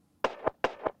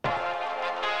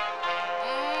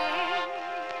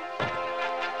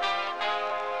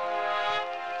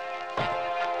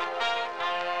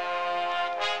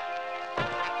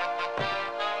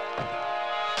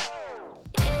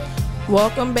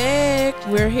Welcome back.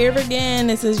 We're here again.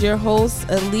 This is your host,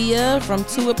 Aaliyah from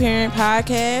Two Apparent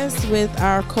Podcast with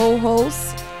our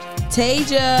co-host,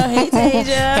 Tasia. Hey,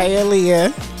 Tasia. Hey,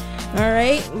 Aaliyah. All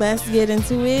right, let's get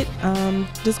into it.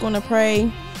 Just going to pray.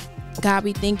 God,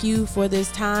 we thank you for this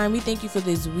time. We thank you for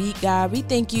this week, God. We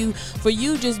thank you for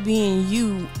you just being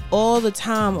you all the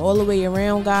time, all the way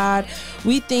around, God.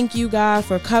 We thank you, God,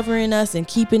 for covering us and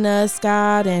keeping us,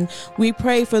 God. And we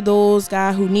pray for those,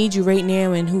 God, who need you right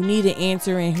now and who need an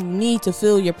answer and who need to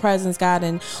feel your presence, God,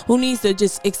 and who needs to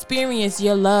just experience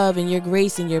your love and your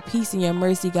grace and your peace and your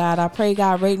mercy, God. I pray,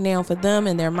 God, right now for them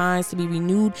and their minds to be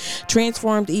renewed,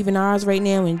 transformed, even ours right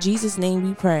now. In Jesus' name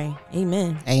we pray.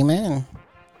 Amen. Amen.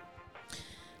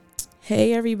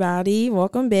 Hey everybody,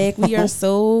 welcome back. We are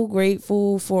so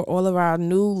grateful for all of our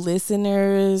new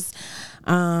listeners,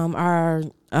 our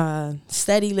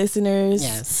steady listeners.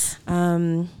 Yes.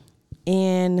 And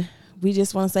we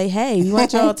just want to say, hey, we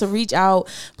want y'all to reach out.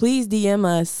 Please DM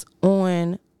us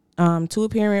on Two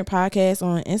Apparent Podcast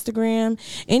on Instagram.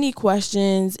 Any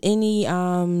questions, any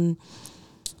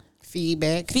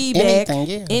feedback,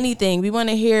 anything. We want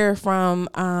to hear from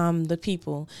the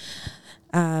people.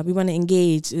 We want to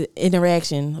engage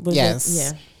interaction. Yes.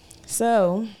 Yeah.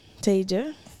 So,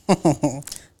 Tasia.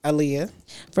 Aaliyah.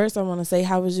 First, I want to say,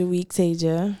 how was your week,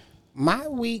 Tasia? My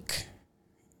week,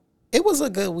 it was a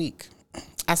good week.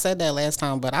 I said that last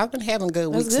time, but I've been having good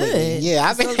weeks lately. Yeah,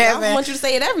 I've been having. I want you to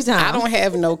say it every time. I don't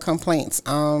have no complaints.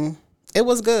 It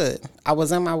was good. I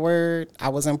was in my word. I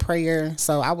was in prayer.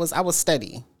 So I was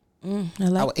steady.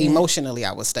 Emotionally,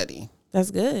 I was steady.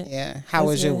 That's good. Yeah. How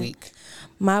was your week?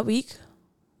 My week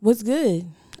was good.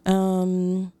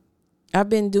 I've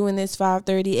been doing this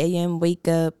 5:30 a.m. wake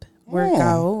up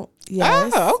workout.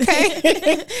 Yes. Oh,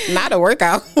 okay. Not a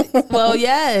workout. Well,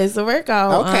 yes, a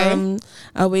workout. Okay.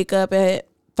 I wake up at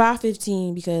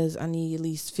 5:15 because I need at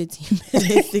least 15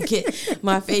 minutes to get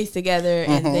my face together,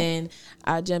 and then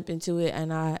I jump into it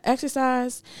and I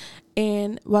exercise.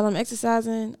 And while I'm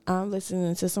exercising, I'm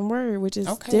listening to some word, which is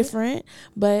different,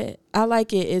 but I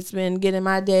like it. It's been getting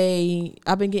my day.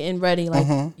 I've been getting ready.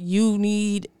 Like you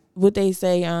need what they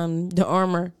say, the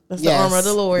armor. That's the armor of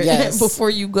the Lord before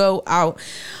you go out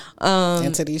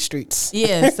into these streets.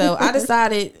 Yeah. So I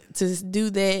decided to do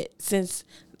that since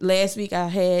last week I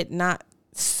had not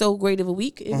so great of a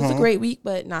week. It was a great week,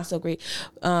 but not so great.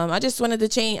 I just wanted to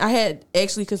change. I had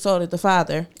actually consulted the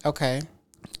Father. Okay.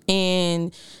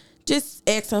 And just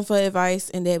asked him for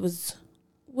advice, and that was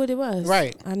what it was.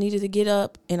 Right. I needed to get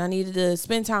up, and I needed to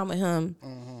spend time with him.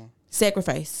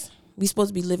 Sacrifice. We supposed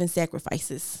to be living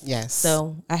sacrifices. Yes.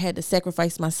 So I had to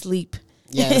sacrifice my sleep.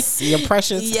 Yes, your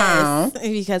precious time.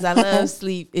 Because I love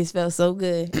sleep. It felt so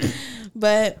good.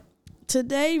 But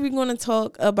today we're going to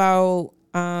talk about,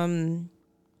 I'm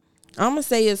going to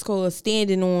say it's called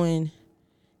standing on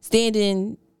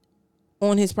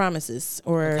his promises,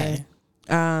 or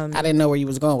I didn't know where you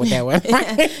was going with that one.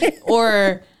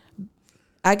 or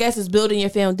I guess it's building your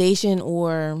foundation,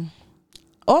 or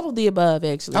all of the above,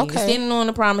 actually. Okay. Standing on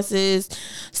the promises,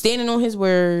 standing on his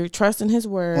word, trusting his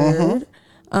word.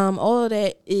 All of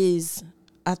that is,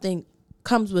 I think,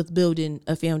 comes with building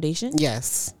a foundation.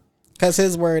 Yes. Because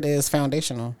his word is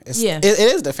foundational. It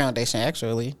is the foundation,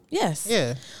 actually. Yes.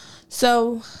 Yeah.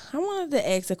 So I wanted to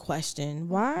ask a question.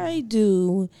 Why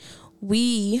do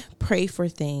we pray for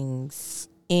things,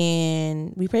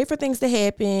 and we pray for things to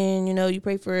happen? You know, you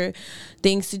pray for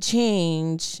things to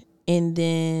change, and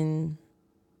then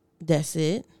that's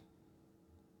it.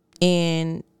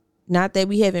 And not that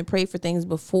we haven't prayed for things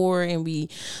before, and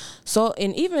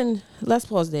and even, let's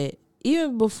pause that.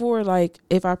 Even before, like,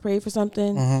 if I prayed for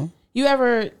something, you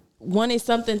ever wanted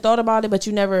something, thought about it, but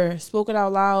you never spoke it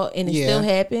out loud, and it still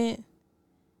happened?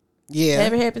 Yeah.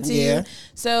 Ever happened to you?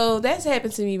 So that's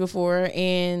happened to me before,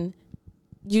 and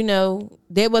you know,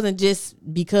 that wasn't just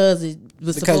because it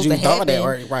was supposed to happen. Because you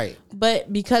thought it, right?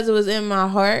 But because it was in my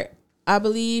heart, I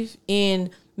believe, and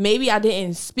maybe I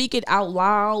didn't speak it out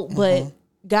loud, but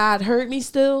God heard me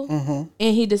still,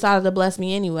 and He decided to bless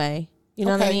me anyway. You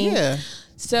know what I mean? Yeah.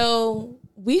 So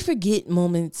we forget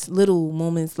moments, little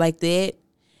moments like that,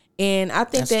 and I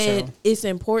think that it's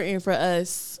important for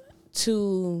us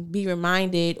to be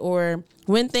reminded, or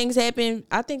when things happen,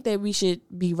 I think that we should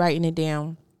be writing it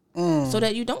down so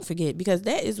that you don't forget, because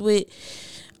that is what,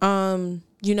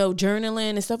 you know, journaling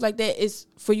and stuff like that is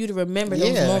for you to remember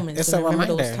those moments, it's and a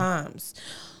remember reminder. those times.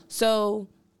 So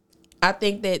I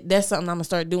think that that's something I'm gonna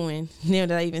start doing now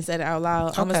that I even said it out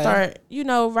loud. I'm gonna start, you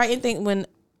know, writing things when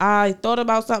I thought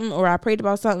about something or I prayed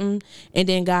about something and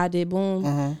then God did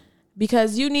boom.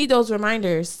 Because you need those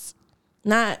reminders.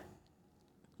 You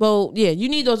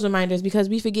need those reminders because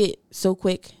we forget so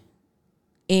quick.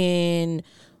 and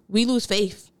we lose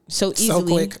faith so easily. So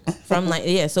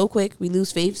quick. So quick. We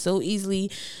lose faith so easily,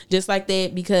 just like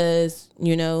that, because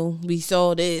we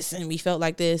saw this and we felt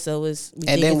like this, so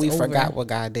and then we forgot what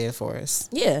God did for us.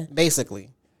 Yeah, basically,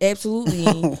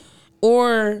 absolutely.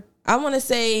 Or I want to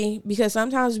say, because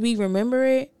sometimes we remember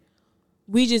it,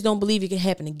 we just don't believe it can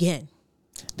happen again.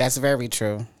 That's very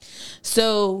true.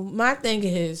 So my thing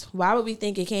is, why would we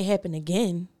think it can't happen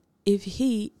again if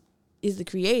He is the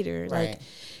creator? Right. Like,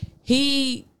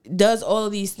 He does all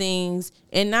of these things,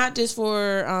 and not just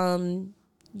for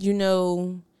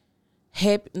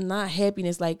not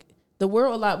happiness. Like, the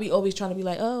world a lot, we always trying to be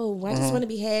like, oh, I just want to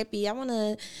be happy. I want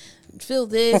to feel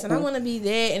this and I want to be that,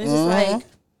 and it's just like,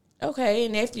 okay,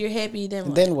 and after you're happy, then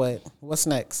what? Then what? What's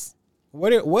next?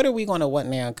 What are we going to want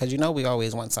now? Because we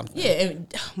always want something. Yeah.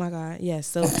 And, oh my God. Yes.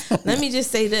 So let me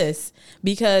just say this,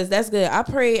 because that's good.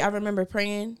 I remember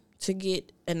praying to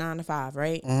get a 9-to-5,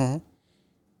 right? Mm-hmm.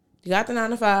 You got the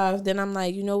 9-to-5. Then I'm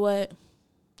like, you know what?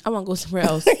 I want to go somewhere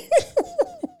else.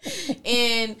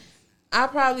 And I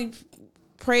probably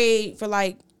prayed for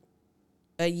like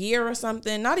a year or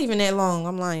something. Not even that long.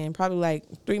 I'm lying. Probably like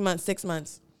 3 months, 6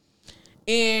 months.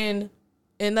 And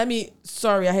I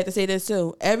had to say this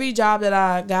too. Every job that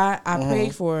I got, I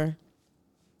prayed for.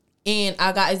 And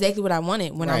I got exactly what I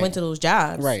wanted when I went to those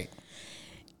jobs. Right.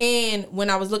 And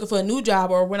when I was looking for a new job,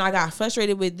 or when I got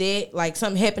frustrated with that, like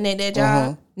something happened at that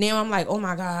job, now I'm like, oh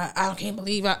my God, I can't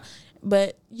believe I.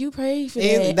 But you prayed for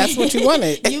that. That's what you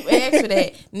wanted. You asked for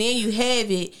that. Now you have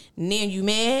it. Now you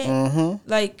mad.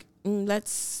 Like,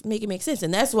 let's make it make sense.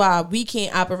 And that's why we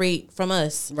can't operate from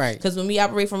us. Right. Because when we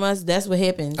operate from us, that's what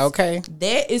happens. Okay.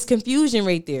 That is confusion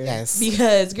right there. Yes.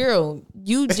 Because, girl,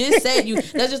 you just said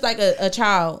that's just like a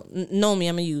child. Know me,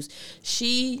 I'm going to use.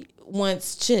 She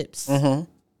wants chips.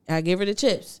 I give her the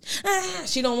chips.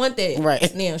 She don't want that.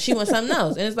 Right. Now she wants something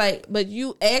else. And it's like, but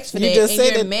you asked for that, just and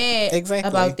said you're it. mad Exactly.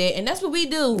 about that. And that's what we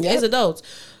do as adults.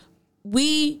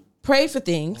 We pray for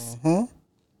things.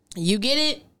 You get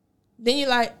it. Then you're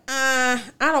like, I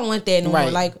don't want that no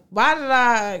more. Like, why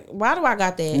do I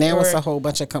got that? Now it's a whole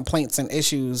bunch of complaints and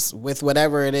issues with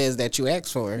whatever it is that you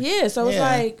asked for. Yeah. So it's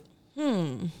like,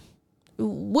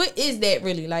 what is that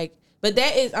really? Like, but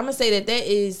that is, I'm going to say that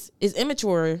is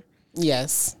immature.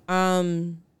 Yes.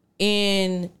 And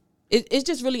it's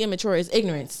just really immature. It's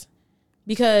ignorance,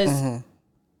 because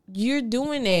you're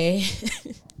doing that.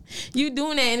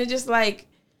 And it's just like,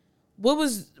 what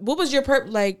was your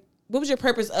purpose? Like, what was your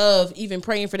purpose of even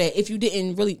praying for that? If you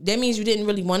didn't really, that means you didn't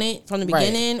really want it from the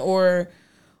beginning, or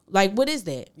like, what is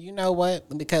that? You know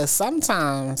what? Because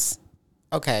sometimes,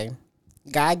 okay,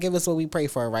 God give us what we pray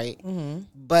for, right?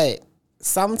 But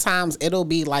sometimes it'll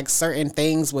be like certain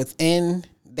things within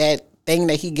that thing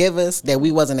that He give us that we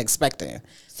wasn't expecting.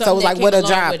 So like with a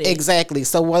job, exactly.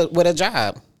 So with a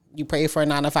job, you pray for a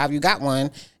 9-to-5, you got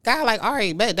one. God like, all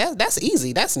right, bet that's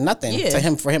easy. That's nothing to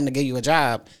Him for Him to give you a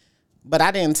job. But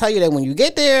I didn't tell you that when you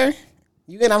get there,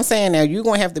 you get what I'm saying? Now you're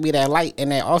gonna have to be that light in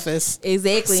that office.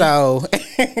 Exactly. So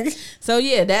so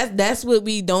yeah, that's what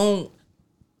we don't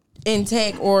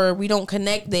intact, or we don't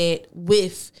connect that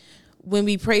with when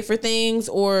we pray for things,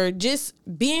 or just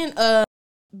being a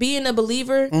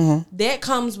believer. That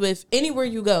comes with anywhere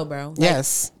you go, bro. Like,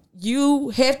 yes. You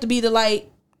have to be the light.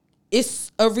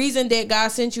 It's a reason that God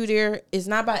sent you there. It's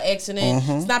not by accident.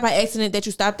 It's not by accident that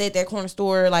you stopped at that corner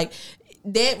store. Like,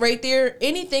 that right there,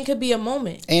 anything could be a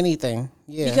moment. Anything.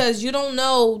 Yeah. Because you don't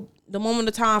know the moment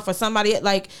of time for somebody.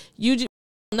 Like, you just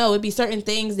don't know. It'd be certain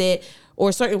things that,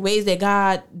 or certain ways that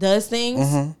God does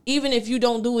things. Even if you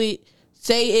don't do it,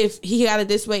 say if He got it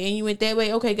this way and you went that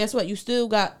way, okay, guess what? You still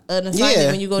got an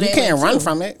assignment when you go that way. You can't run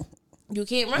from it. You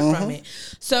can't run from it.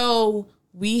 So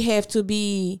we have to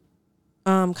be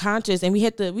conscious, and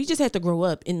we just have to grow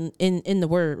up in the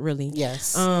word, really.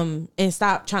 Yes. And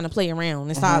stop trying to play around,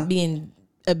 and stop being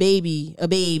a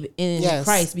babe in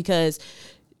Christ, because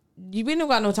you really don't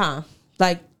got no time.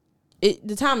 Like,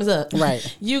 the time is up.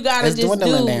 Right. You gotta it's just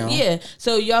do down. Yeah.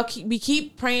 So we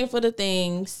keep praying for the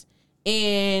things.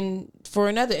 And for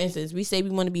another instance, we say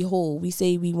we want to be whole. We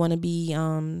say we want to be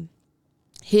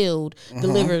healed,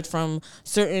 delivered from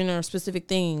certain or specific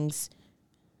things.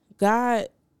 God,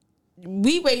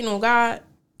 we waiting on God.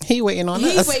 He waiting on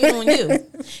us. He waiting on you.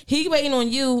 He waiting on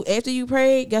you. After you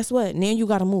pray, guess what? Now you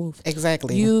gotta move.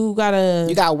 Exactly. You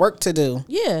got work to do.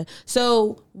 Yeah.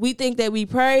 So we think that we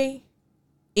pray,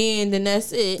 and then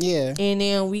that's it. Yeah. And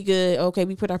then we good. Okay,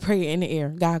 we put our prayer in the air.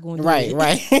 God going to do it.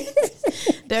 Right.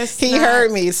 He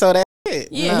heard me, so that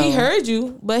Yeah, no. he heard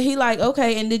you, but he like,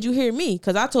 okay, and did you hear me?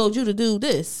 Because I told you to do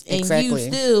this, and Exactly.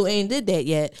 you still ain't did that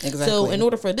yet. Exactly. So in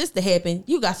order for this to happen,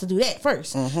 you got to do that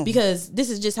first, because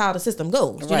this is just how the system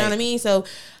goes. You know what I mean? So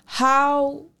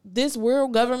how this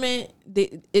world government,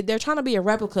 they're trying to be a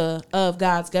replica of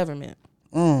God's government.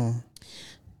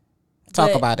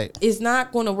 Talk But about it. It's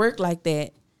not going to work like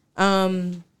that,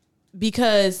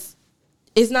 because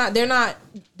it's not.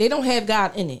 They don't have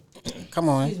God in it. Come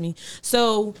on. Excuse me.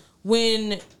 So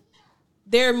when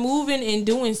they're moving and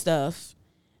doing stuff,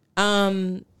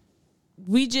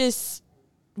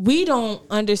 we don't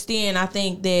understand. I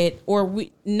think that,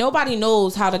 nobody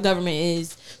knows how the government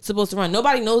is supposed to run.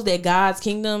 Nobody knows that God's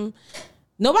kingdom.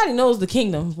 Nobody knows the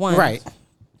kingdom. One, Right.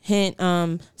 Hint.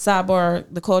 Sidebar: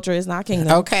 the culture is not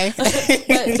kingdom. Okay. But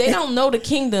they don't know the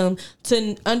kingdom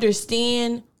to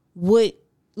understand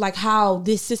how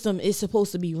this system is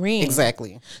supposed to be ran.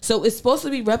 Exactly. So it's supposed to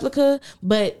be replica,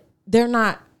 but they're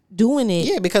not doing it.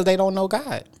 Yeah, because they don't know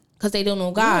God. Because they don't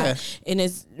know God. Yeah. And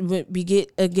it's, we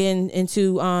get again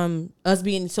into us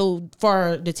being so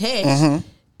far detached,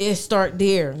 it start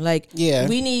there. Like, Yeah.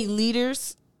 we need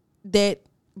leaders that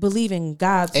believe in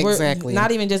God's Exactly. word.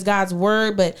 Not even just God's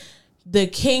word, but the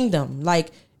kingdom.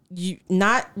 Like,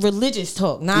 not religious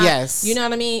talk. Not, Yes. you know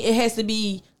what I mean? It has to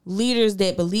be leaders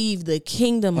that believe the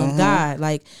kingdom of God.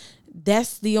 Like,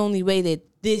 that's the only way that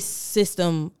this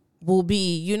system will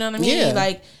be. You know what I mean? Yeah.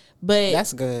 Like, but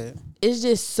That's good. it's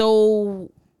just so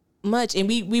much, and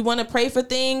we want to pray for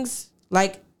things.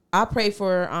 Like, I pray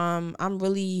for I'm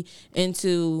really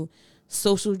into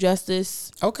social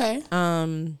justice, Okay.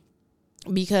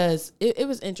 because it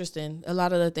was interesting. A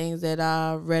lot of the things that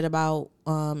I read about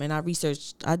and I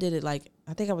researched, I did it like,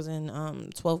 I think I was in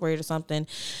 12th grade or something.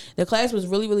 The class was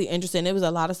really, really interesting. There was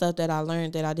a lot of stuff that I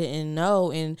learned that I didn't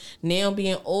know, and now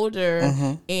being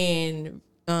older and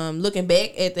looking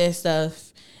back at that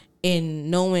stuff and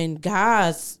knowing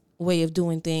God's way of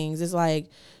doing things, it's like,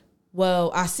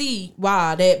 well, I see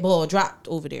why that ball dropped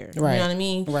over there. Right. You know what I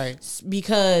mean? Right.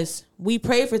 Because we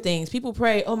pray for things. People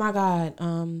pray, oh my God,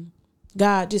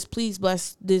 God, just please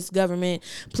bless this government.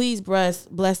 Please bless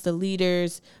the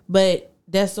leaders. But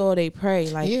that's all they pray.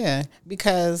 Like, Yeah,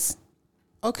 because,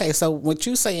 okay, so what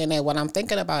you saying that, what I'm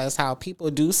thinking about is how people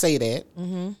do say that,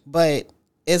 but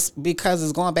it's because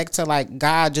it's going back to like,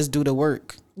 God just do the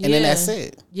work, and then that's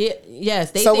it. Yeah.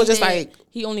 Yes. They So think it's just that like,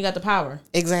 he only got the power,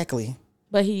 exactly.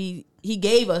 but he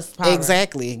gave us power.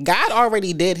 Exactly. God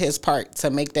already did his part to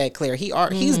make that clear.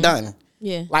 He's done.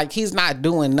 Yeah. Like, he's not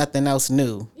doing nothing else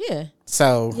new. Yeah.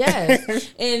 So Yes.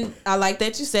 And I like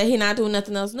that you said he not doing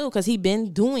nothing else new, because he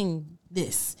been doing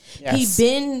this. Yes. He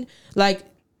been, like,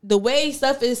 the way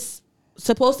stuff is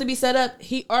supposed to be set up,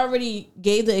 he already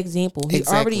gave the example. He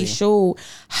Exactly. already showed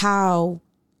how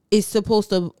it's supposed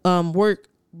to work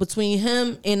between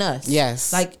him and us.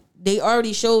 Yes. Like, they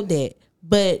already showed that.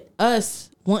 But us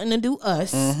wanting to do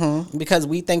us, because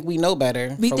we think we know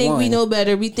better. we think we know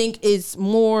better. We think it's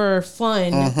more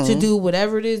fun to do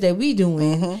whatever it is that we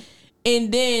doing.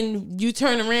 And then you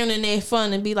turn around in that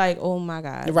fun and be like, oh my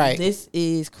God, Right. this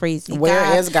is crazy.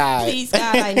 Where is God? Please,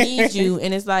 God, I need you.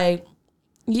 And it's like,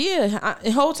 yeah,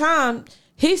 the whole time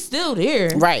he's still there.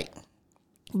 Right.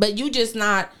 But you just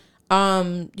not,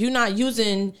 you're not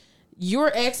using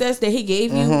your access that he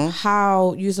gave you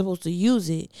how you're supposed to use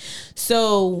it.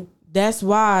 So that's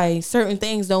why certain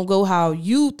things don't go how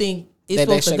you think it's That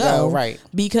they supposed to should go. go, right.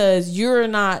 Because you're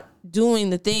not doing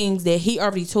the things that he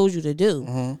already told you to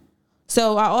do.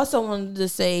 So I also wanted to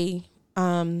say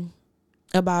something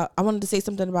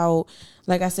about,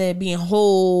 like I said, being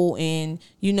whole and,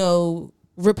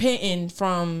 repenting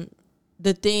from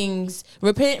the things.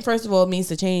 Repent, first of all, means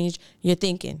to change your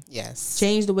thinking. Yes.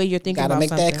 Change the way you're thinking Gotta about make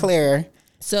something. that clear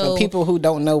So for people who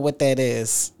don't know what that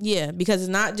is. yeah, because it's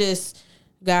not just,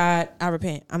 God, I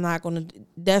repent. I'm not going to,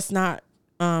 that's not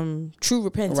true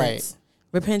repentance. Right.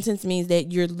 Repentance means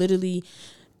that you're literally,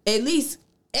 at least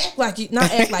act like you,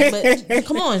 not act like, but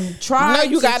come on, try. No,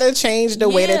 you to- gotta change the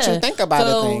way that Yeah. you think about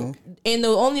So, a thing. And the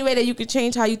only way that you can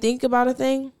change how you think about a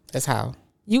thing, That's how.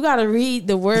 you got to read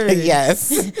the word.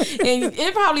 Yes. And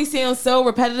it probably sounds so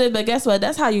repetitive, but guess what?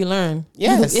 That's how you learn.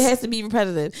 Yes. It has to be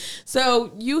repetitive.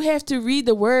 So you have to read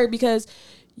the word, because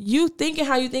you thinking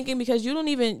how you thinking, because you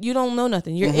don't know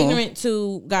nothing. You're ignorant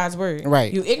to God's word.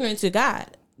 Right. You're ignorant to God.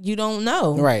 You don't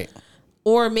know. Right.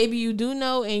 Or maybe you do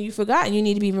know and you forgot and you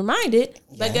need to be reminded.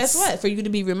 But guess Yes. what? For you to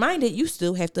be reminded, you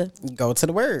still have to Go to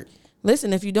the word.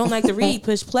 listen. If you don't like to read,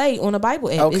 push play on a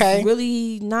Bible app. Okay. It's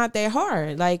really not that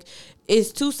hard. Like,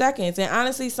 it's 2 seconds. And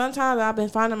honestly, sometimes I've been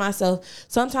finding myself,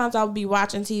 sometimes I'll be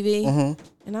watching TV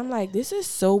and I'm like, this is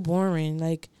so boring.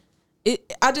 Like,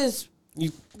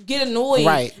 You get annoyed.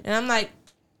 Right. And I'm like,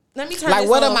 let me turn like, this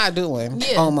what off. am I doing?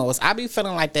 Yeah. Almost. I be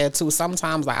feeling like that too.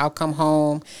 Sometimes like I'll come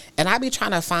home and I be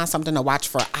trying to find something to watch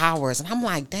for hours. And I'm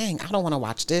like, dang, I don't want to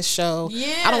watch this show.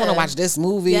 Yeah. I don't want to watch this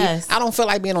movie. Yes. I don't feel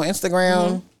like being on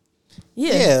Instagram.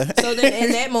 Yeah. So then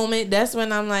in that moment, that's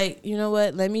when I'm like, you know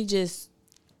what? Let me just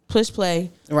push play.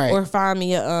 Right. Or find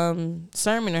me a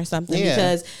sermon or something. Yeah.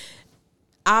 Because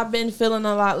I've been feeling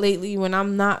a lot lately when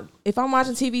if I'm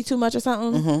watching TV too much or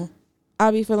something,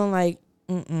 I'll be feeling like,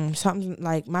 something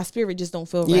like my spirit just don't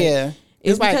feel right. Yeah.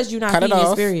 It's like, because you're not cut it feeding your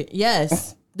off. spirit.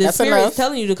 Yes. The That's spirit enough. is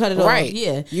telling you to cut it Right. off.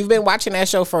 Yeah. You've been watching that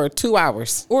show for 2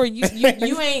 hours. Or you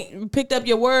ain't picked up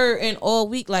your word in all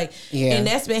week. Like, Yeah. and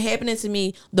that's been happening to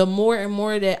me the more and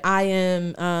more that I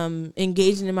am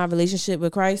engaging in my relationship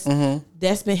with Christ.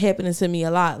 That's been happening to me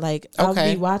a lot. Like, I'll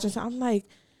Okay. be watching, so I'm like,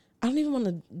 I don't even want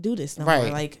to do this no more.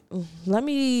 Right. Like, let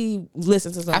me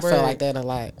listen to some I word. feel like that a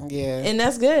lot. Yeah. And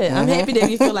that's good. I'm happy that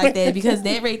you feel like that because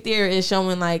that right there is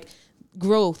showing like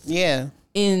growth Yeah.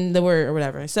 in the word or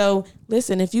whatever. So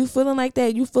listen, if you feeling like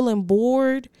that, you feeling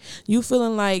bored, you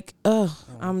feeling like,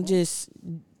 I'm just,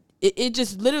 it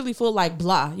just literally feel like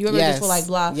blah. You ever just feel like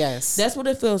blah? Yes. That's what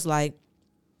it feels like.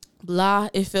 Blah.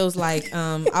 It feels like,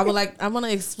 I want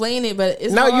to explain it, but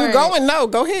it's hard. you going. No,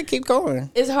 go ahead. Keep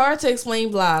going. It's hard to explain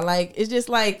blah. Like, it's just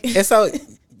like And so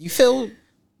you feel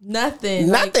nothing.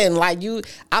 nothing. Like you,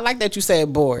 I like that you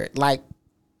said bored. Like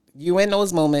you in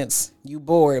those moments, you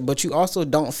bored, but you also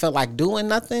don't feel like doing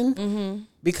nothing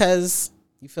because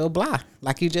you feel blah,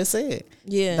 like you just said.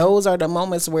 Yeah. Those are the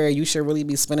moments where you should really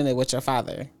be spending it with your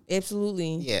father.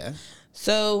 Absolutely. Yeah.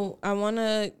 So I want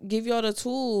to give y'all the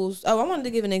tools. Oh, I wanted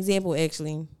to give an example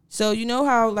actually. So you know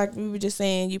how like we were just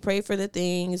saying, you pray for the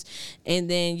things and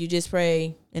then you just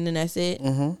pray and then that's it.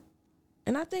 Mm-hmm.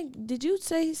 And I think, did you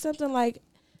say something like,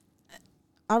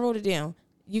 I wrote it down.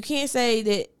 You can't say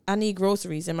that I need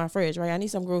groceries in my fridge, right? I need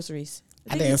some groceries.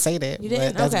 I didn't say that. You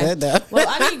didn't? But that's Okay. good though. Well,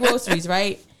 I need groceries,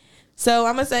 right? So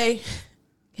I'm going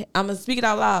to speak it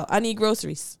out loud. I need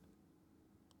groceries.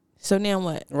 So now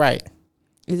what? Right.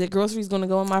 Is it groceries going to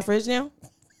go in my fridge now?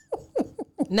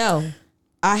 No.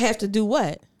 I have to do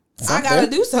what? Something. I got to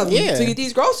do something Yeah. to get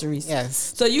these groceries.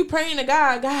 Yes. So you praying to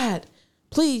God,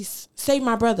 please save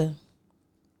my brother.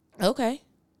 Okay.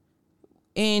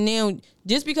 And now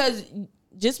just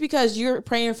because you're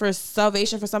praying for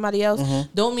salvation for somebody else,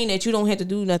 don't mean that you don't have to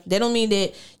do nothing. That don't mean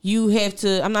that you have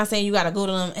to. I'm not saying you got to go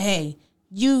to them. Hey,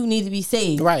 you need to be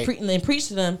saved, Right? And preach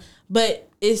to them. But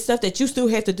it's stuff that you still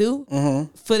have to do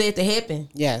for that to happen.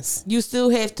 Yes. You still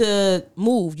have to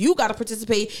move. You got to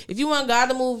participate. If you want God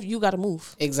to move, you got to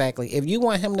move. Exactly. If you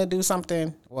want him to do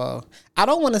something, well, I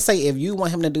don't want to say if you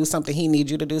want him to do something, he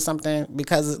needs you to do something,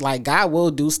 because like God will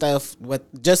do stuff with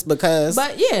just because.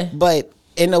 But yeah, But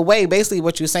in a way, basically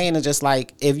what you're saying is just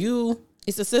like, if you,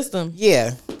 it's a system.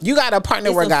 yeah, you got to partner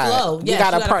It's with a God. flow. You Yes,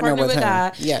 got to partner with him.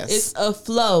 God. Yes. It's a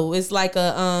flow. It's like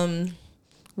a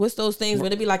what's those things?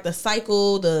 Would it be like the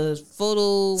cycle, the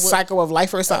photo Cycle of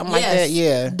life or something like that?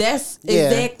 Yeah. That's Yeah.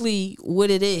 exactly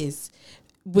what it is.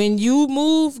 When you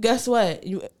move, guess what?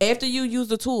 After you use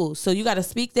the tools, so you got to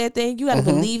speak that thing. You got to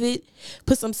believe it.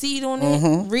 Put some seed on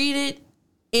it. Read it,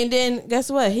 and then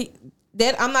guess what?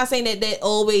 I'm not saying that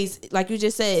always, like you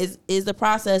just said, is the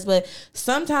process, but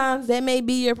sometimes that may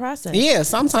be your process. Yeah,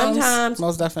 sometimes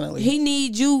most definitely. He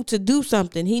needs you to do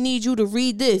something. He needs you to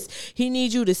read this. He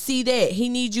needs you to see that. He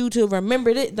needs you to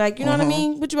remember that. Like, you know what I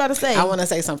mean? What you about to say? I want to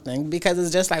say something, because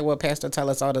it's just like what Pastor tell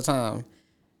us all the time.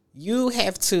 You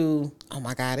have to, oh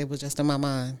my God, it was just in my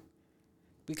mind.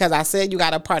 Because I said you got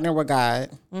to partner with God.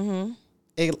 Mm-hmm.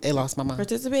 It lost my mind.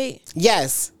 Participate?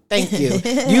 Yes. Thank you.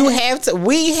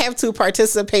 We have to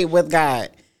participate with God.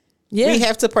 Yeah. We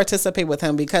have to participate with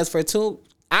him, because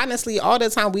honestly, all the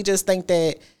time we just think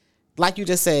that, like you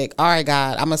just said, all right,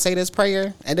 God, I'm going to say this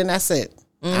prayer and then that's it.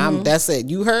 That's it.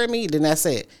 You heard me, then that's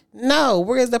it. No,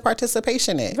 where is the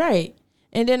participation at? Right.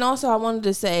 And then also I wanted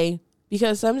to say,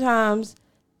 because sometimes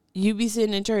you be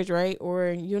sitting in church, right? Or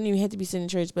you don't even have to be sitting in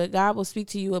church, but God will speak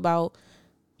to you about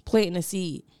planting a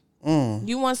seed.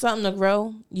 You want something to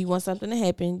grow, you want something to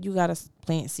happen, you got to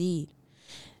plant seed.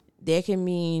 That can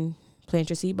mean plant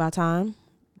your seed by time.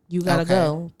 You got to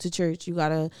go to church. You got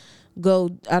to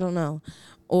go, I don't know.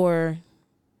 Or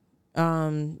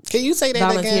Can you say that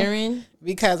volunteering. again?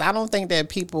 Because I don't think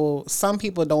that some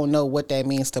people don't know what that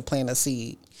means to plant a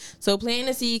seed. So planting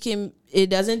a seed it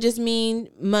doesn't just mean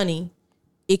money.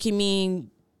 It can mean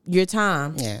your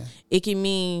time. Yeah. It can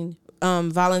mean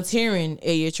volunteering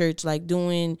at your church, like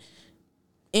doing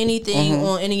anything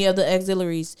on any other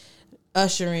auxiliaries,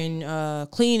 ushering,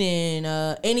 cleaning,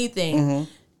 anything.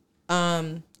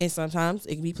 And sometimes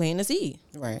it could be planting a seed.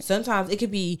 Right. Sometimes it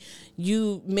could be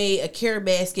you made a care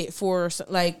basket for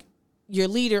like your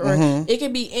leader, or it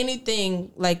could be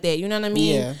anything like that. You know what I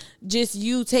mean? Yeah. Just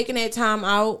you taking that time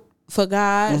out for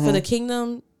God, for the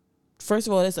kingdom. First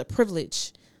of all, it's a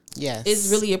privilege. Yes.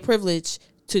 It's really a privilege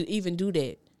to even do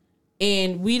that.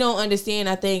 And we don't understand,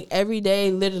 I think, every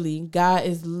day, literally, God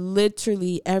is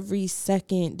literally every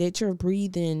second that you're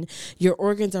breathing, your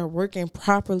organs are working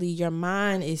properly, your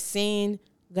mind is sane,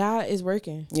 God is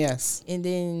working. Yes. And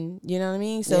then, you know what I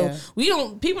mean? So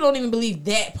people don't even believe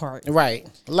that part. Right.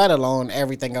 Let alone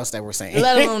everything else that we're saying.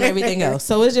 Let alone everything else.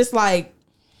 So it's just like,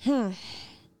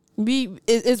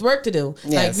 it's work to do.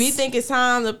 Yes. Like, we think it's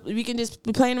time we can just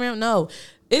be playing around. No,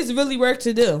 it's really work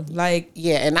to do. Like,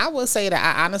 yeah, and I would say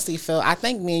that I honestly feel, I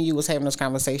think me and you was having this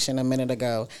conversation a minute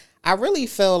ago. I really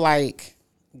feel like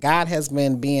God has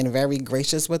been being very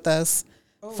gracious with us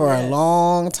for a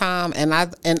long time. And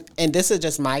and this is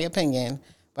just my opinion,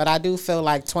 but I do feel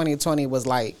like 2020 was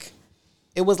like,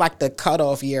 it was like the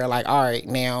cutoff year. Like, all right,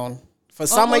 now for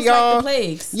some of y'all, like the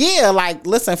plagues. yeah, like,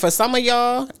 listen, for some of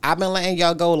y'all, I've been letting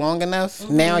y'all go long enough.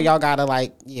 Now y'all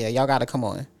gotta y'all gotta come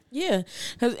on. Yeah,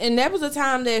 and that was a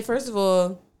time that, first of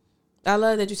all, I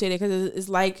love that you say that, because it's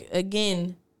like,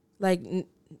 again, like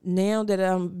now that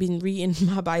I've been reading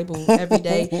my Bible every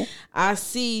day, I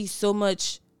see so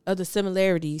much of the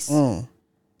similarities.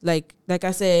 Like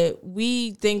I said,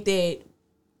 we think that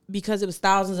because it was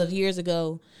thousands of years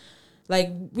ago, like,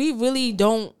 we really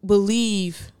don't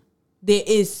believe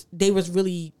they was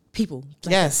really people.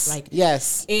 Like, Yes.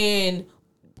 Yes. And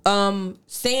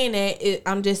saying that,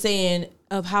 I'm just saying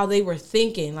of how they were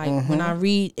thinking. Like, when I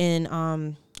read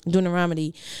in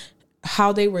Deuteronomy,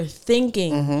 how they were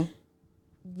thinking,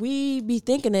 we be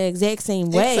thinking the exact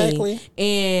same way. Exactly.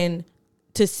 And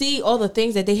to see all the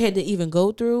things that they had to even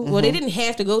go through, well, they didn't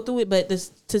have to go through it, but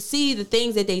to see the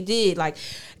things that they did, like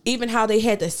even how they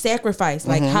had to sacrifice,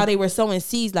 like how they were sowing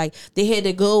seeds, like they had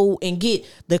to go and get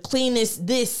the cleanest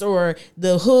this or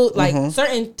the hood, like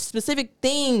certain specific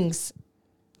things.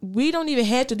 We don't even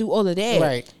have to do all of that.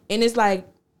 Right. And it's like,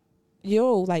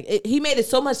 he made it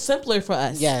so much simpler for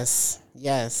us. Yes.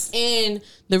 Yes. And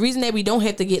the reason that we don't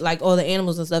have to get like all the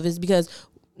animals and stuff is because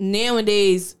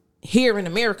nowadays here in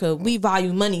America, we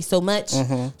value money so much.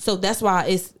 So that's why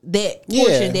it's that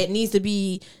portion that needs to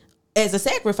be as a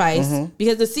sacrifice,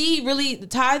 because the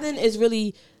tithing is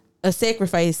really a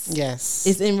sacrifice. Yes.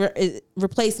 It's in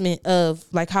replacement of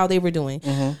like how they were doing.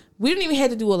 We don't even have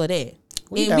to do all of that.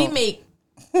 We make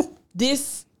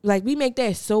this, like, we make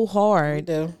that so hard. We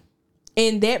do.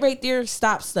 And that right there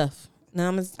stops stuff. Now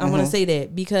I want to say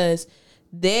that, because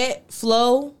that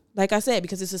flow, like I said,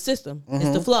 because it's a system, it's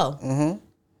the flow.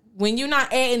 When you're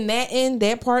not adding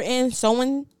that part in,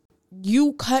 sowing,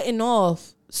 you cutting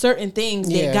off certain things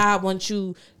that God wants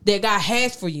you, that God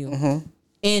has for you,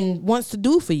 and wants to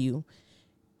do for you,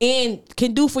 and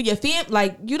can do for your family.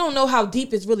 Like, you don't know how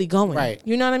deep it's really going. Right.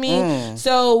 You know what I mean?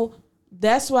 So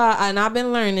that's why, and I've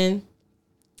been learning.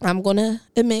 I'm going to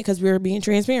admit, because we're being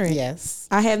transparent. Yes.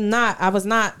 I was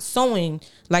not sewing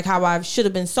like how I should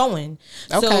have been sewing.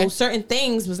 Okay. So certain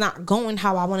things was not going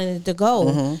how I wanted it to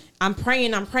go. I'm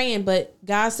praying, but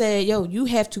God said, yo, you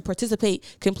have to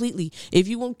participate completely. If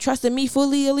you won't trust in me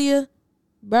fully, Aaliyah,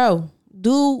 bro,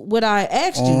 do what I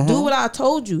asked you. Do what I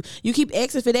told you. You keep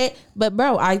asking for that, but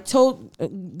bro,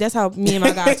 that's how me and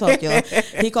my guy talk, yo.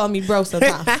 He called me bro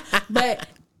sometimes. But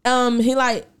he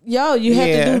like, yo, you have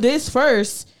to do this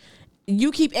first.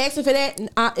 You keep asking for that.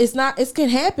 It can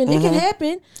happen. It can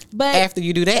happen. But after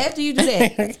you do that.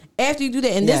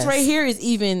 And this right here is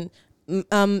even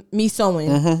me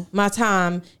sowing my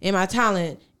time and my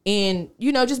talent, and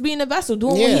just being a vessel,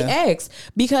 doing what he asks.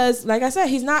 Because like I said,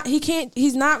 he's not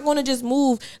going to just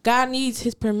move. God needs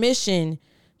his permission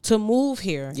to move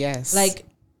here. Yes. Like,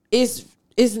 it's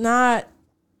not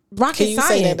rocket Can you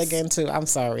science. say that again too? I'm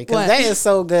sorry, because that is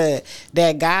so good.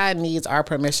 That God needs our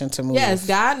permission to move. Yes,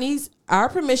 God needs our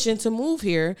permission to move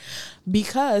here,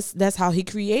 because that's how he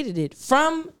created it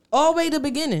from all the way to the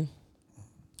beginning.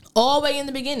 All the way in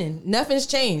the beginning. Nothing's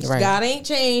changed. Right. God ain't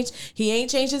changed. He ain't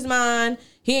changed his mind.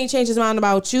 He ain't changed his mind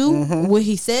about you. What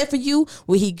he said for you,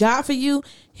 what he got for you,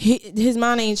 his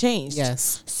mind ain't changed.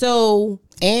 Yes. So,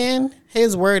 and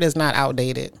his word is not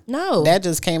outdated. No. That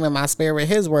just came in my spirit.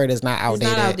 His word is not outdated.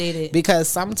 It's not outdated. Because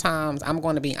sometimes, I'm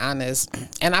going to be honest,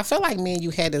 and I feel like me and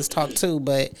you had this talk too,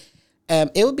 but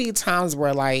it would be times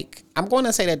where, like, I'm going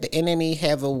to say that the enemy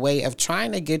have a way of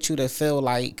trying to get you to feel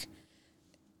like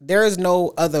there is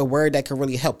no other word that can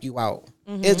really help you out.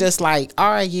 It's just like, all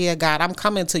right, yeah, God, I'm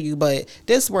coming to you, but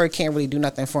this word can't really do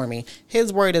nothing for me.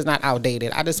 His word is not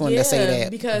outdated. I just wanted to say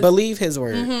that. Because believe his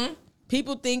word.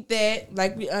 people think that,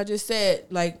 like I just said,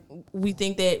 like we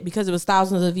think that because it was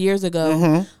thousands of years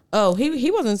ago. Oh, he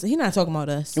wasn't. He not talking about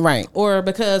us, right? Or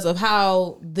because of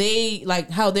how they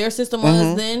how their system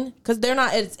was then, because they're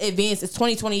not as advanced. It's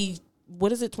 2020.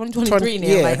 What is it? 2023 now.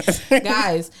 Yeah. Like,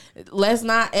 guys, let's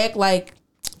not act like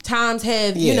times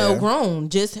have grown.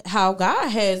 Just how God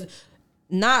has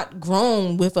not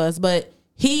grown with us, but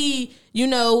He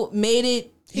made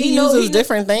it. He uses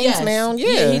different things now.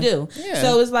 Yeah, he do. Yeah.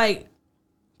 So it's like,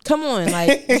 come on,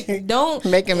 like don't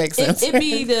make it make sense. It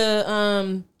be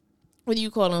the what do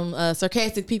you call them?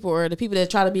 Sarcastic people, or the people that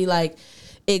try to be like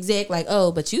exact, like,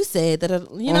 oh, but you said that.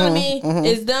 You know what I mean?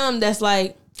 It's them. That's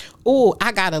like, oh,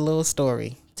 I got a little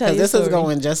story. Because this is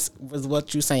going just with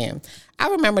what you're saying. I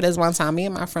remember this one time, me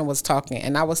and my friend was talking,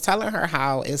 and I was telling her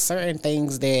how it's certain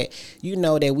things that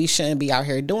that we shouldn't be out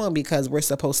here doing because we're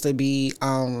supposed to be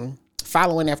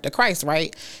following after Christ,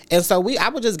 right? And so I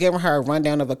was just giving her a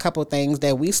rundown of a couple things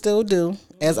that we still do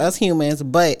as us humans,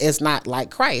 but it's not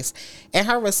like Christ. And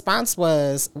her response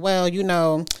was, well,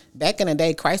 back in the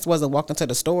day, Christ wasn't walking to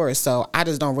the stores, so I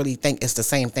just don't really think it's the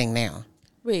same thing now.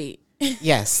 Wait.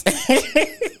 Yes.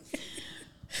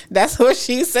 That's what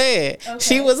she said. Okay.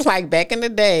 She was like, back in the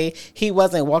day, he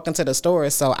wasn't walking to the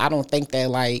stores, so I don't think that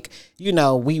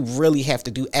we really have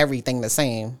to do everything the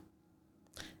same.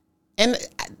 And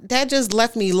that just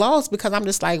left me lost because I'm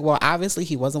just like, well, obviously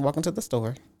he wasn't walking to the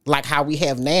store like how we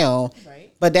have now.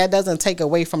 Right. But that doesn't take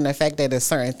away from the fact that there's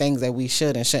certain things that we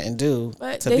should and shouldn't do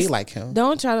to be like him.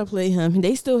 Don't try to play him.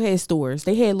 They still had stores.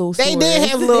 They had little stores. They did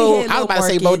have little, I was about to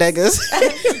say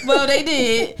bodegas. Well, they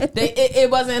did.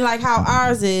 It wasn't like how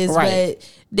ours is, right.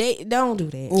 But they don't do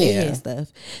that. They had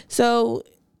stuff. So,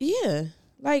 yeah.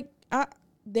 Like,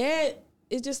 that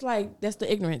is just like, that's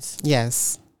the ignorance.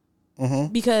 Yes.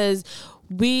 Mm-hmm. Because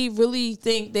we really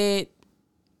think that,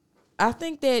 I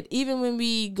think that even when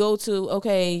we go to,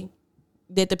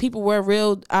 that the people were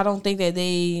real, I don't think that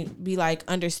they be like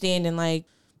understanding, like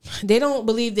they don't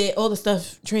believe that all the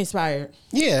stuff transpired.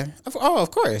 Yeah. Of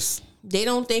course. They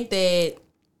don't think that,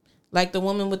 like the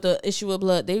woman with the issue of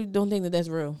blood, they don't think that that's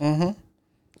real. Mm-hmm.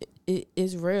 It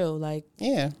is real. Like,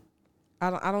 yeah.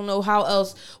 I don't know how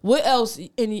else, what else,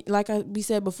 and like we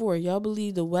said before, y'all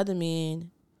believe the weatherman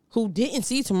who didn't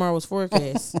see tomorrow's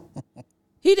forecast.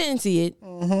 He didn't see it.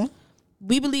 Mm-hmm.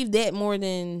 We believe that more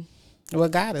than what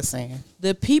God is saying.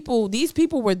 These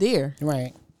people were there.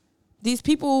 Right. These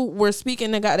people were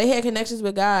speaking to God. They had connections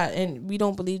with God, and we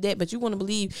don't believe that. But you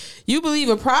believe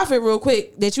a prophet real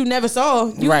quick that you never saw.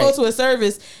 You go to a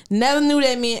service, never knew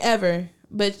that man ever.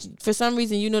 But for some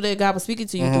reason, you know that God was speaking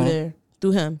to you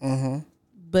through him. Mm-hmm.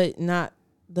 But not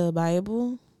the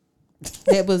Bible.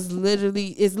 That was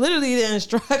it's literally the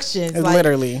instructions. It's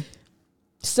literally.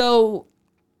 So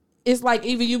it's like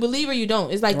either you believe or you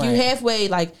don't. It's like you halfway,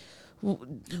 like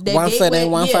one foot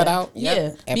in, one foot out. Yep,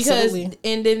 yeah, absolutely. Because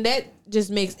and then that just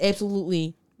makes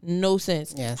absolutely no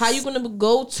sense. Yes. How you gonna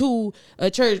go to a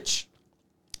church,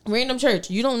 random church?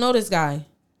 You don't know this guy,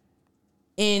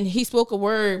 and he spoke a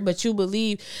word, but you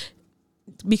believe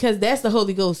because that's the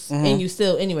Holy Ghost, and you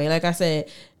still anyway. Like I said,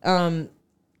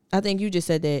 I think you just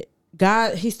said that.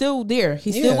 God, he's still there.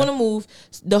 He's still going to move.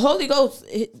 The Holy Ghost,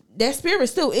 that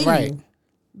spirit's still in you.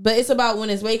 But it's about when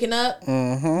it's waking up.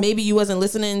 Mm-hmm. Maybe you wasn't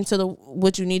listening to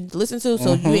what you needed to listen to,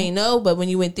 so you ain't know. But when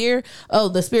you went there,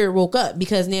 the spirit woke up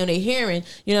because now they're hearing.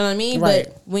 You know what I mean? Right.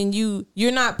 But when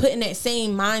you're not putting that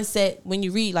same mindset when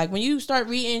you read. Like when you start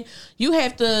reading, you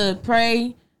have to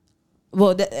pray.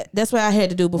 Well, that's what I had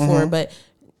to do before. But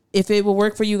if it will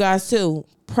work for you guys too,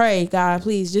 pray, God,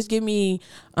 please just give me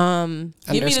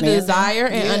the desire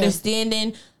and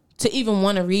understanding to even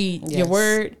want to read your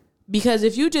word. Because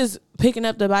if you just picking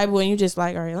up the Bible and you just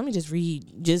like, all right, let me just read,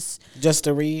 just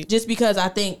to read, just because I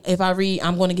think if I read,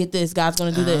 I'm going to get this, God's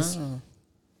going to do this.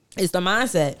 It's the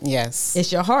mindset. Yes,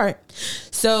 it's your heart.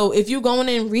 So if you're going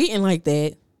in reading like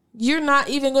that, you're not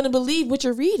even going to believe what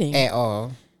you're reading at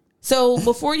all. So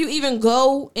before you even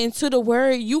go into the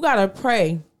word, you gotta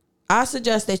pray. I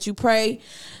suggest that you pray,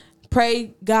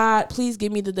 God, please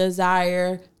give me the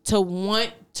desire to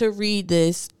want to read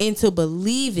this and to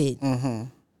believe it. Mm-hmm.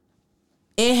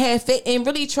 And have faith and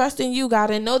really trust in you, God,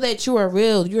 and know that you are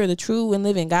real. You're the true and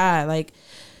living God. Like,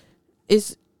 I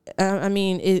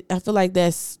feel like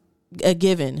that's a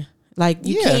given. Like,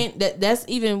 you can't, that's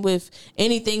even with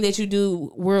anything that you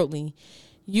do worldly.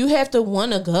 You have to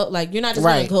want to go. Like, you're not just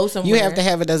going to go somewhere. You have to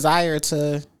have a desire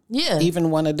to even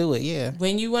want to do it. Yeah.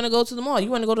 When you want to go to the mall, you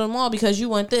want to go to the mall because you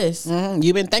want this. Mm-hmm.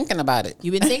 You've been thinking about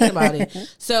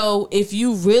it. So if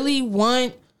you really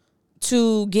want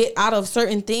to get out of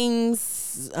certain things,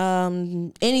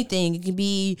 anything. It could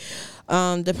be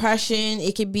depression.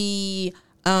 It could be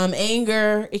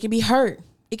anger. It could be hurt.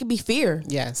 It could be fear.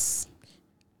 Yes.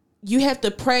 You have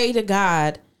to pray to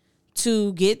God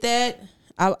to get that.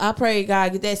 I pray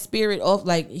God get that spirit off.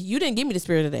 Like, you didn't give me the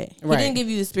spirit of that. Right. He didn't give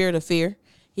you the spirit of fear.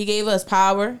 He gave us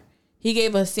power. He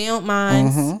gave us sound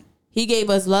minds. Mm-hmm. He gave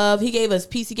us love. He gave us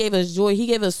peace. He gave us joy. He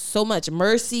gave us so much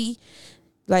mercy.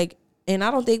 Like, and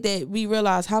I don't think that we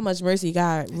realize how much mercy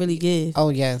God really gives. Oh,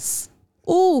 yes.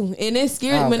 Ooh, and it's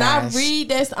scary. Oh, when gosh. I read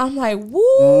that, I'm like,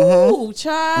 woo,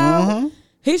 child. Mm-hmm.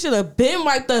 He should have been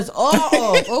wiped us all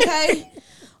off, okay?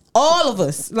 All of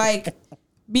us. Like,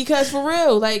 because for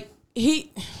real, like,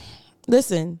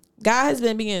 listen, God has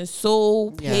been being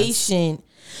so patient.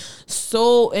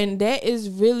 So, and that is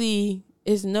really,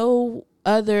 is no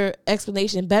other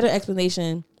explanation, better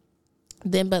explanation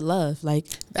than but love. Like,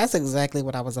 that's exactly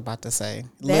what I was about to say.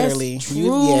 That's Literally. true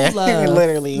love.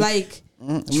 Literally. Like,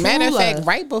 matter of fact, love.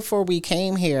 right before we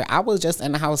came here, I was just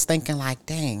in the house thinking like,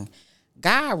 dang,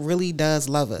 God really does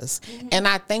love us. Mm-hmm. And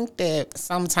I think that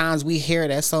sometimes we hear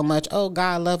that so much, oh,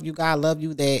 God love you,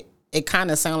 that it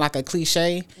kind of sounds like a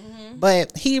cliche. Mm-hmm.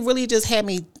 But he really just had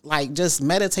me like just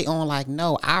meditate on like,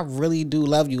 no, I really do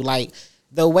love you. Like,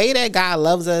 the way that God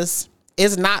loves us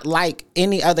is not like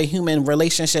any other human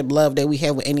relationship love that we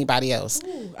have with anybody else.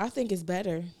 Ooh, I think it's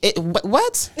better.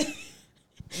 What?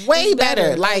 Way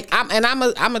better. Like,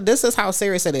 this is how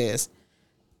serious it is.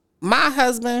 My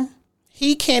husband,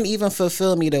 he can't even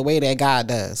fulfill me the way that God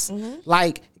does. Mm-hmm.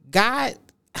 Like, God,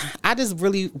 I just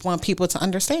really want people to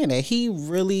understand that he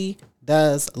really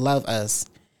does love us.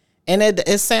 And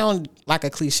it sounds like a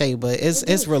cliche, but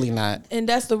it's really not. And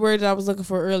that's the word that I was looking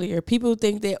for earlier. People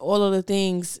think that all of the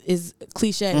things is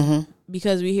cliche. Mm-hmm.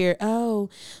 Because we hear, oh,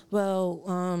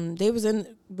 well, they was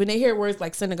in, when they hear words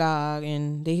like synagogue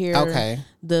and they hear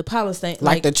the Palestine.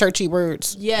 Like the churchy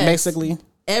words, basically.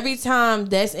 Every time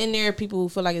that's in there, people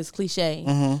feel like it's cliche.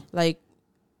 Mm-hmm. Like,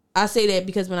 I say that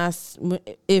because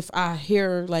if I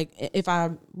hear, like, if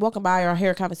I'm walking by or I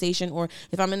hear a conversation or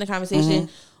if I'm in the conversation,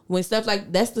 when stuff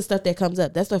like, that's the stuff that comes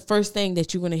up. That's the first thing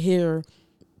that you're going to hear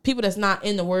people that's not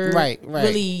in the word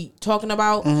really talking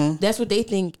about. Mm-hmm. That's what they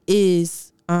think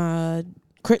is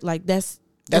like that's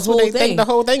what they think the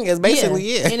whole thing is basically.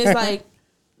 Yeah. And it's like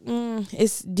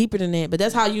it's deeper than that, but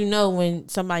that's how you know when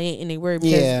somebody ain't in their word,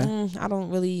 because I don't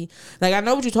really, like, I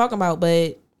know what you're talking about,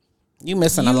 but you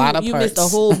missing a lot of parts. You missed a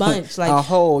whole bunch, like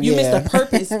you missed the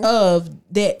purpose of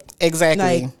that.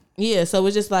 Exactly. Like, so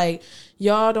it's just like,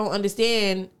 y'all don't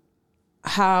understand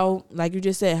how, like you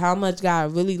just said, how much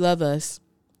God really love us,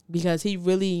 because he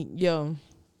really,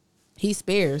 he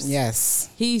spares. Yes.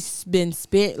 He's been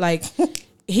spared. Like,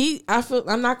 I feel,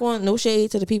 I'm not going, no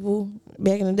shade to the people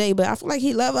back in the day, but I feel like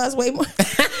he love us way more.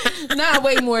 Not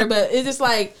way more, but it's just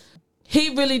like,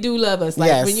 he really do love us.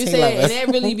 Like, when you say it, and that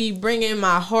really be bringing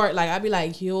my heart. Like, I be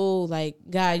like, yo, like,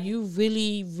 God, you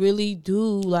really, really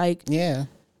do. Like, and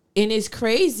it's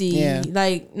crazy. Yeah.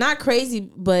 Like, not crazy,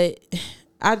 but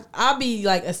I'll be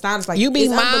like astonished. Like, you be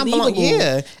mind blown.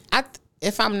 Yeah.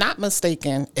 If I'm not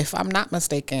mistaken,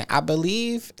 I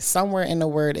believe somewhere in the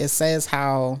word it says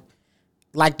how,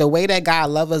 like, the way that God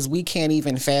loves us, we can't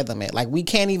even fathom it. Like, we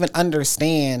can't even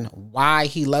understand why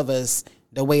he loves us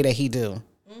the way that he do.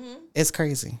 Mm-hmm. It's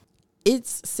crazy.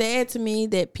 It's sad to me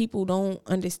that people don't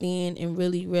understand and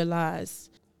really realize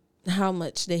how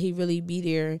much that he really be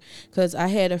there. Because I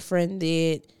had a friend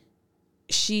that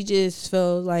she just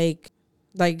felt like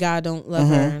God don't love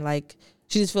her. Like,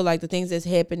 she just feel like the things that's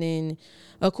happening,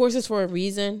 of course, it's for a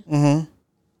reason. Mm-hmm.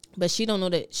 But she don't know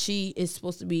that she is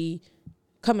supposed to be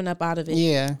coming up out of it.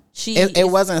 Yeah. It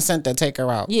wasn't sent to take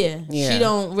her out. Yeah. She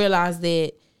don't realize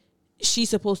that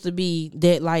she's supposed to be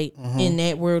that light in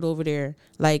that world over there.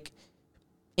 Like,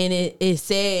 and it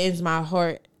saddens my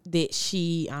heart that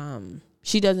she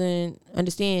doesn't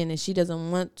understand, and she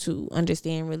doesn't want to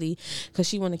understand really, because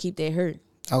she want to keep that hurt.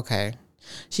 Okay.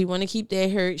 She want to keep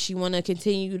that hurt. She want to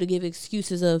continue to give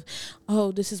excuses of,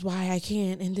 oh, this is why I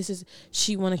can't, and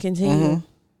she want to continue.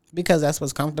 Because that's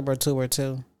what's comfortable to her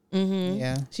too. Mm-hmm.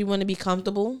 Yeah. She want to be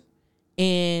comfortable,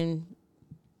 and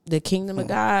the kingdom of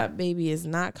God, baby, is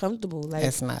not comfortable. Like,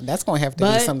 it's not. That's going to have to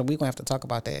be something we're going to have to talk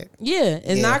about that. Yeah,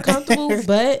 it's not comfortable,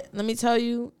 but let me tell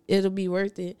you, it'll be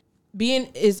worth it.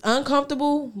 It's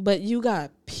uncomfortable, but you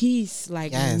got peace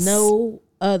like no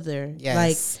other. Yes.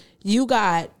 Like, you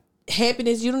got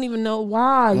happiness. You don't even know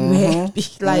why you happy.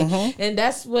 Like, and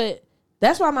that's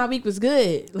why my week was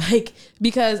good. Like,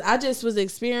 because I just was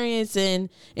experiencing,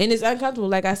 and it's uncomfortable,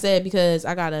 like I said, because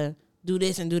I gotta do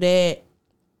this and do that.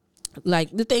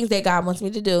 Like, the things that God wants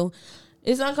me to do.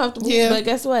 It's uncomfortable. Yeah. But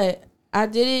guess what? I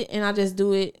did it, and I just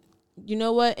do it you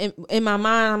know what? In my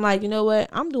mind, I'm like, you know what?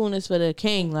 I'm doing this for the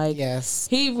king. Like, yes,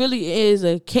 he really is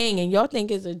a king, and y'all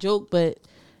think it's a joke, but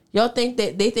y'all think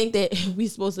that they think that we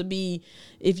supposed to be.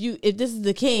 If this is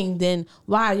the king, then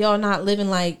why are y'all not living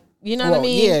like, you know what I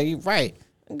mean? Yeah, you're right.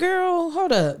 Girl,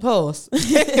 hold up, pause.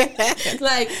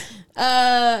 Like,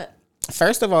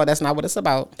 first of all, that's not what it's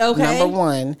about. Okay. Number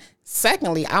one.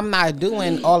 Secondly, I'm not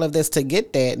doing all of this to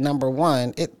get that. Number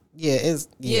one,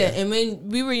 yeah. And when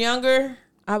we were younger,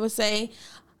 I would say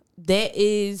that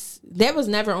was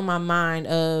never on my mind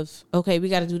of, okay, we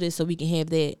got to do this so we can have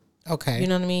that. Okay. You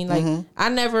know what I mean? Like, I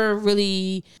never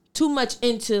really too much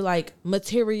into like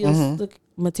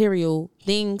material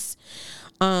things.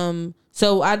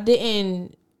 So I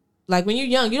didn't, like, when you're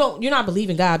young, you're not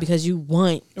believing God because you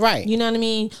want, right. You know what I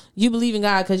mean? You believe in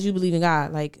God because you believe in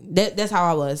God. Like, that's how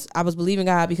I was. I was believing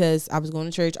God because I was going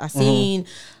to church. I seen,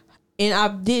 and I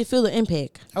did feel the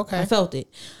impact. Okay. I felt it.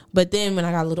 But then when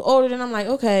I got a little older, then I'm like,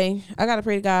 okay, I got to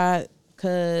pray to God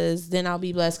because then I'll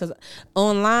be blessed. Because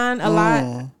online a lot,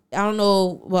 I don't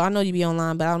know. Well, I know you be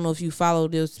online, but I don't know if you follow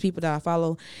those people that I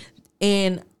follow.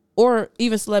 Or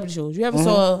even celebrity shows. You ever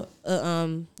saw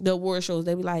the award shows?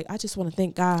 They be like, I just want to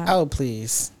thank God. Oh,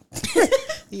 please.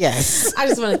 Yes. I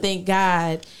just want to thank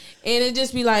God. And it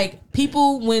just be like,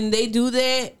 people, when they do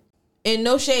that, and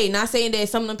no shade, not saying that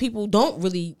some of them people don't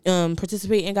really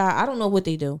participate in God. I don't know what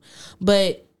they do.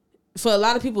 But for a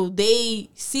lot of people, they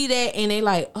see that and they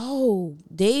like, oh,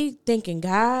 they thanking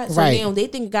God. So right. now they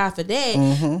thank God for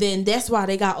that. Then that's why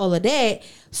they got all of that.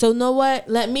 So know what?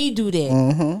 Let me do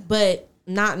that. But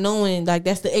not knowing, like,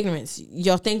 that's the ignorance.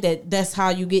 Y'all think that that's how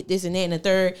you get this and that and the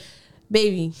third.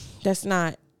 Baby, that's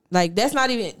not. Like, that's not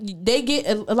even, they get,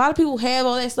 a lot of people have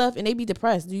all that stuff and they be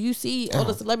depressed. Do you see all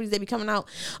the celebrities that be coming out?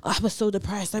 Oh, I was so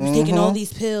depressed. I was taking all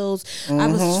these pills. I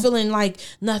was feeling like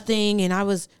nothing. And I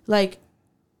was like,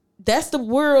 that's the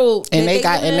world. And they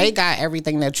got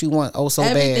everything that you want. Oh, so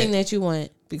everything bad. Everything that you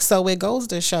want. So it goes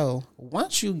to show,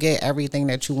 once you get everything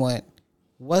that you want,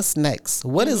 what's next?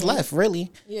 What is left, really?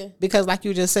 Yeah. Because like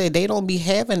you just said, they don't be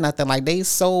having nothing. Like, they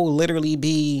so literally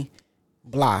be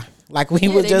blah. Like we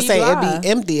would just say, it be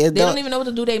empty. They don't even know what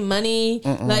to do with their money.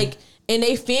 Like, and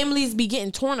they families be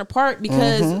getting torn apart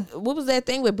because what was that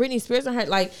thing with Britney Spears and her?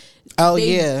 Like,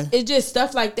 it's just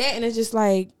stuff like that, and it's just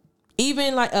like,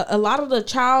 even like a lot of the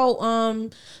child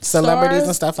celebrities stars,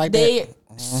 and stuff like they that.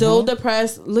 So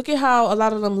depressed. Look at how a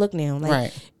lot of them look now. Like,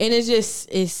 right. And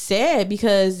it's sad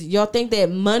because y'all think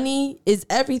that money is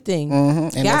everything.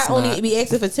 And God only be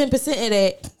asking for 10% of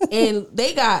that, and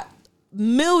they got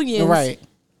millions. Right.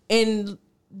 And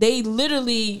they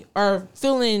literally are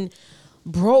feeling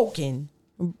broken,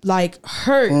 like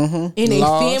hurt, and their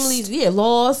families,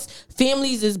 lost.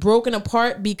 Families is broken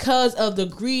apart because of the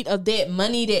greed of that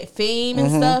money, that fame and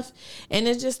stuff. And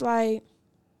it's just like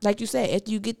you said,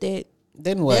 after you get that,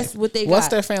 then what? That's what they What's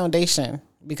got. their foundation?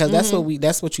 Because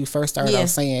that's what you first started out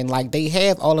saying. Like, they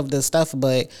have all of this stuff,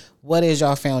 but what is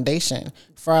your foundation?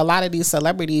 For a lot of these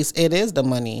celebrities, it is the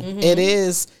money. It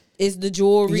is. It's the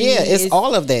jewelry. Yeah, it's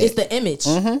all of that. It's the image.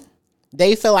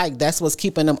 They feel like that's what's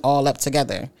keeping them all up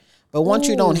together. But once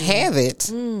you don't have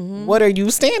it, what are you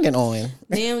standing on?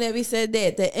 Damn that we said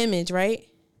that. The image, right?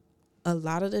 A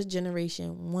lot of this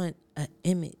generation want an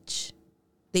image.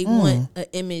 They want an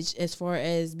image as far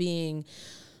as being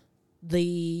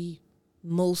the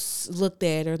most looked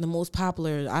at or the most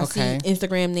popular. I see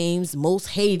Instagram names, most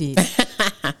hated.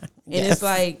 And it's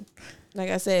like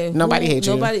I said, nobody hates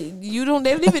you. They don't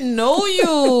even know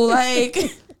you. Like,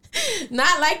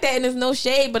 not like that. And there's no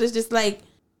shade, but it's just like,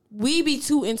 we be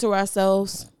too into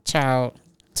ourselves. Child,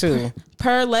 too.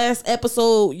 Per last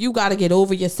episode, you got to get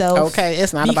over yourself. Okay,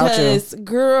 it's not about you. Because,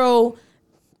 girl,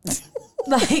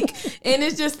 like, and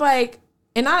it's just like,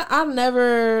 and I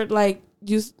never, like,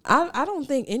 I don't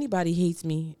think anybody hates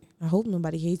me. I hope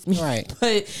nobody hates me. Right.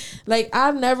 But, like,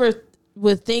 I never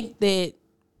would think that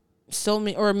so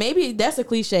many, or maybe that's a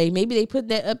cliche. Maybe they put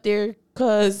that up there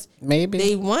because maybe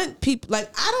they want people, like,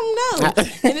 I don't know.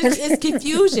 And it's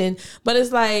confusion. But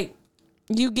it's like,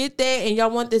 you get that and y'all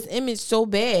want this image so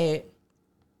bad.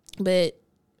 But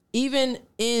even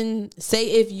in, say,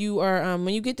 if you are,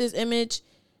 when you get this image,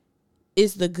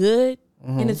 it's the good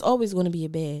and it's always going to be a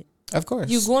bad. Of course.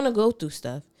 You're going to go through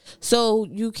stuff. So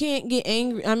you can't get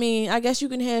angry. I mean, I guess you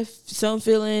can have some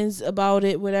feelings about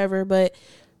it, whatever, but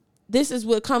this is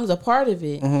what comes a part of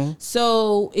it.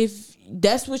 So if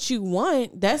that's what you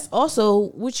want, that's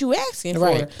also what you asking for.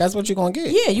 Right. That's what you're going to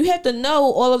get. Yeah, you have to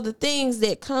know all of the things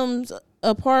that comes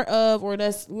a part of, or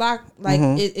that's locked, like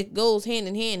it goes hand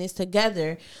in hand. It's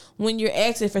together when you're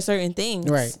asking for certain things.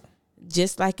 Right.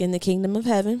 Just like in the kingdom of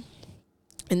heaven.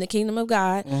 in the kingdom of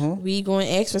God, we going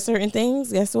to ask for certain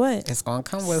things. Guess what? It's going to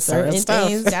come with certain stuff.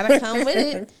 Things got to come with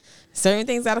it. Certain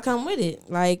things got to come with it.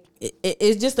 Like,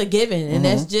 it's just a given. And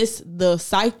that's just the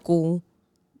cycle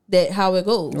that how it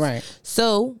goes. Right.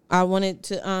 So, I wanted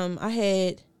to, I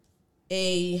had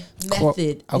a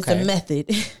method. Okay. It's a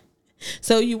method.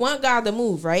 So, you want God to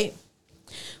move, right?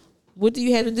 What do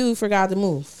you have to do for God to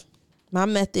move? My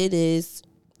method is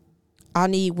I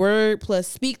need word plus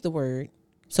speak the word.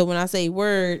 So when I say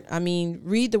word, I mean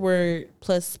read the word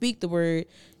plus speak the word.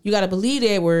 You got to believe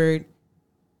that word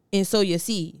and sow your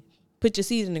seed. Put your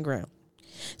seed in the ground.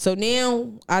 So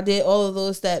now I did all of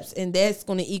those steps, and that's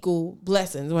going to equal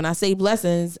blessings. When I say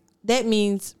blessings, that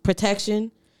means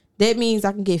protection. That means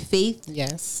I can get faith.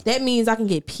 Yes. That means I can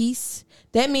get peace.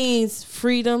 That means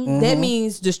freedom. That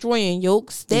means destroying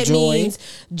yokes. That means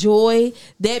joy.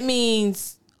 That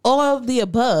means all of the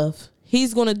above.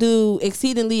 He's going to do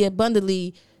exceedingly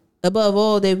abundantly above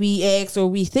all that we ask or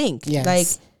we think. Yes. Like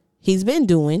he's been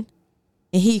doing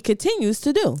and he continues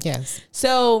to do. Yes.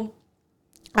 So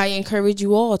I encourage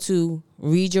you all to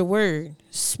read your word,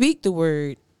 speak the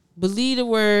word, believe the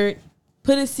word,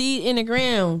 put a seed in the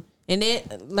ground. And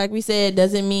that, like we said,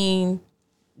 doesn't mean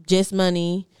just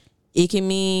money. It can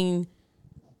mean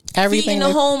Everything feeding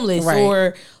the homeless, right.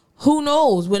 or who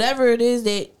knows, whatever it is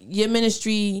that your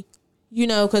ministry, you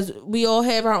know, because we all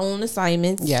have our own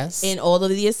assignments. Yes. And all of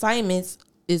the assignments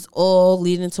is all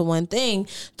leading to one thing,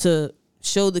 to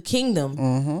show the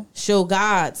kingdom, show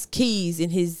God's keys and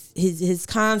his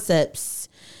concepts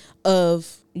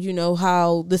of, you know,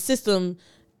 how the system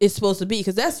is supposed to be.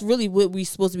 Because that's really what we're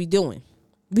supposed to be doing.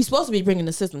 We're supposed to be bringing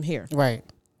the system here. Right.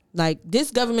 Like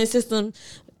this government system,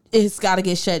 it's got to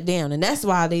get shut down. And that's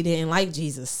why they didn't like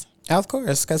Jesus. Of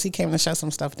course, because he came to shut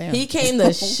some stuff down. He came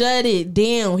to shut it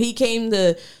down. He came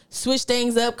to switch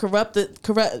things up, corrupt.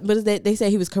 What is that? They say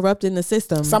he was corrupting the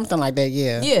system. Something like that,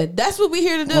 yeah. Yeah, that's what we're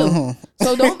here to do.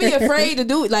 So don't be afraid to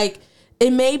do it. Like,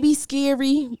 it may be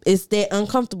scary. It's that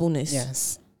uncomfortableness.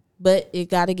 Yes. But it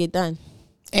got to get done.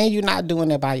 And you're not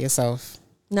doing it by yourself.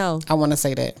 No. I want to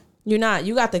say that. You're not.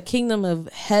 You got the kingdom of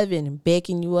heaven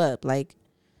backing you up. Like,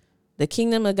 the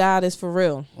kingdom of God is for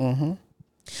real.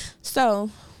 So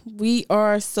we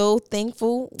are so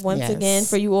thankful once again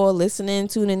for you all listening,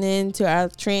 tuning in to our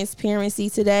transparency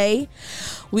today.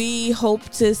 We hope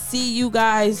to see you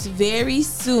guys very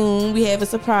soon. We have a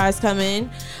surprise coming.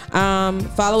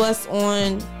 Follow us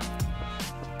on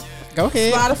Go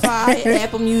ahead. Spotify,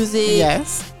 Apple Music,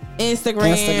 Yes.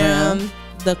 Instagram.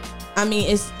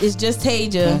 It's just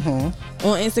Taja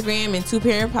on Instagram and Two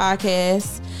Parent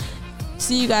Podcast.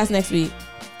 See you guys next week.